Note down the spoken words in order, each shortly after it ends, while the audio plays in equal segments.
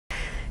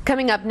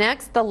Coming up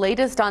next, the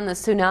latest on the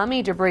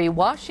tsunami debris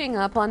washing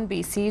up on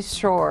BC's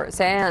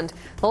shores. And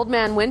Old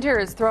Man Winter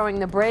is throwing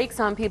the brakes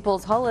on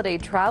people's holiday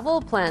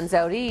travel plans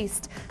out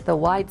east. The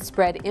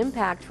widespread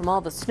impact from all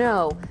the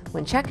snow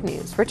when CHEK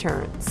News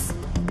returns.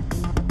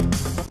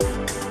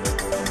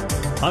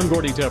 I'm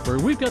Gordy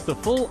Tepper. We've got the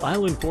full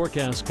island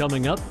forecast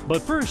coming up,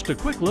 but first a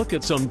quick look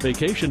at some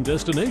vacation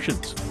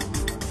destinations.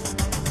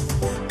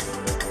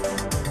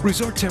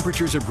 Resort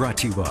temperatures are brought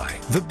to you by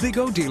the Big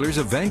O dealers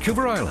of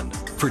Vancouver Island.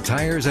 For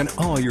tires and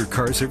all your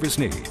car service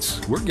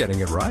needs, we're getting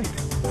it right.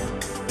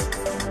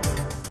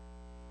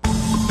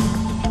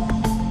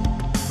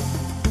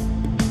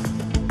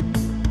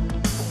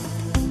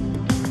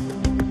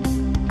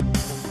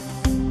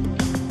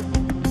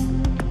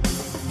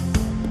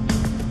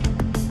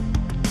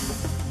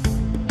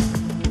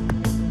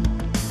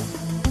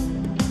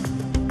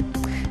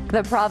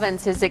 The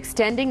province is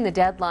extending the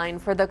deadline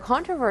for the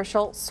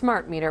controversial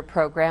smart meter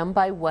program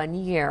by 1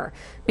 year.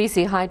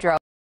 BC Hydro